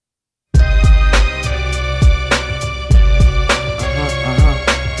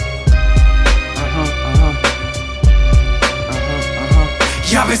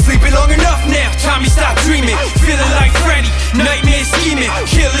Tommy, stop dreaming. Feeling like Freddy, nightmare scheming.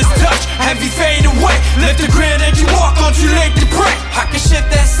 Killer's touch, heavy fade away. Lift the ground that you walk on, too late to pray. I can shift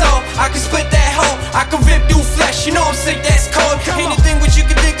that soul, I can split that hole, I can rip through flesh, you know I'm sick, that's cold. Anything which you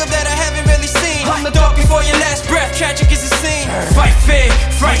can think of that I haven't really seen. I'm the dog before your last breath, tragic is the scene. Fight fear,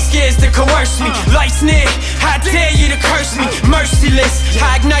 fright scares to coerce me. Lights near, how dare you to curse me. Merciless,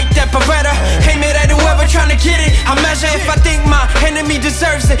 I ignite that Beretta. Aim it at whoever trying to get it. I measure if I think my enemy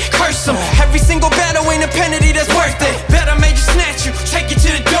deserves it. Curse him, every single battle ain't a penalty that's worth it. Better made you snatch you, take you to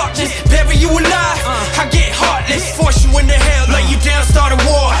the darkness, bury you alive. I get heartless, force you into hell, lay you down, start a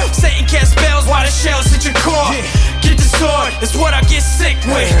war. Satan cast spells while the shells hit your core. Get the sword, it's what I get sick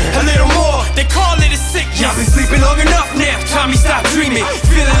with. A little more, they call it a sickness. Y'all been sleeping long enough now, Tommy, stop dreaming.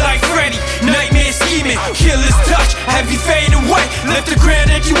 Feeling like Freddy, nightmare scheming. Killer's touch, heavy fade away. Lift the ground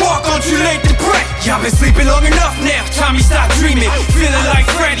that you walk on, too late to pray. Y'all been sleeping long enough now, Tommy, stop dreaming. Feeling like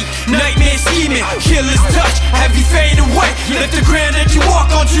Freddy, nightmare scheming. Killer's touch, heavy fade away. Lift the ground that you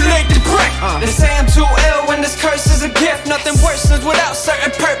walk on, too late to pray. They say I'm too ill when this curse is a gift. Nothing worse than without certain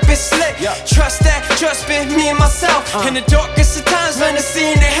purpose lit. Trust that, trust been me and myself. In the darkest of times, learn to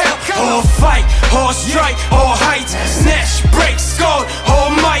see in the hell. All fight, all strike, all heights. Snatch, break, scold, all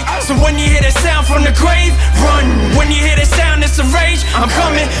might. So when you hear the sound from the grave, run. When you hear the sound, it's a rage. I'm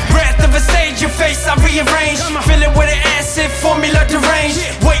coming, breath of a sage, your face I rearrange. Fill it with an acid, formula deranged.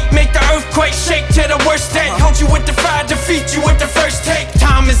 Wait, make the earthquake shake to the worst day. Hold you with the fire, defeat you with the first take.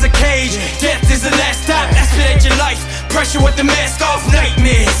 Time is a cage, death is the last stop. That's it at your life, pressure with the mask off.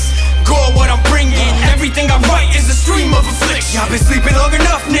 Nightmares, gore what I'm bringing. Everything I write is a stream of affliction. Y'all been sleeping long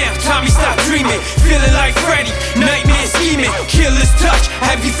enough now, Tommy, stop dreaming. Feeling like Freddy, nightmare scheming. Killer's touch,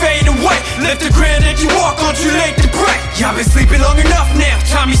 heavy fade away. Lift the ground that you walk on, too late to pray. Y'all been sleeping long enough now,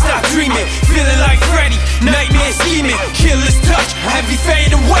 Tommy, stop dreaming. Feeling like Freddy, nightmare scheming. Killer's touch, heavy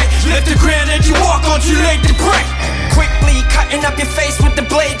fade away. Lift the ground that you walk on, too late to pray. Quickly cutting up your face with the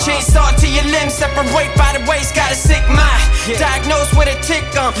blade, chainsaw to your limbs, separate by the waist, got a sick mind. Diagnosed with a tick,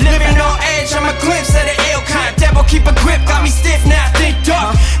 living on edge, I'm a glimpse of the ill kind. Devil keep a grip, got me stiff, now I think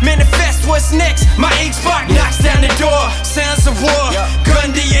dark. Manifest what's next, my ink spark knocks down the door. Sounds of war,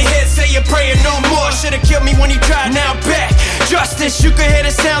 gun to your head, say your prayer no more. Should've killed me when you tried, now I'm back. Justice, you can hear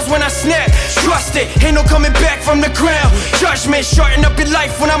the sounds when I snap. Trust it, ain't no coming back from the ground. Judgment, shorten up your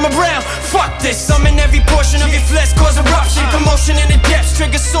life when I'm around. Fuck this, I'm in every portion of your flesh, cause eruption. Commotion in the depths,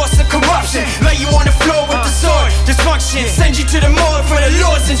 trigger source of corruption. Lay you on the floor with the sword, dysfunction. Send you to the morgue for the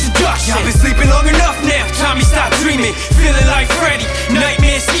Lord's introduction. Y'all been sleeping long enough now, Tommy, stop dreaming. Feeling like Freddy,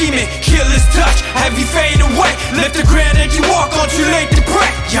 nightmare scheming. Killer's touch, heavy fade away. Lift the ground that you walk on, too late to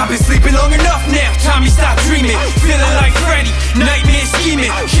pray.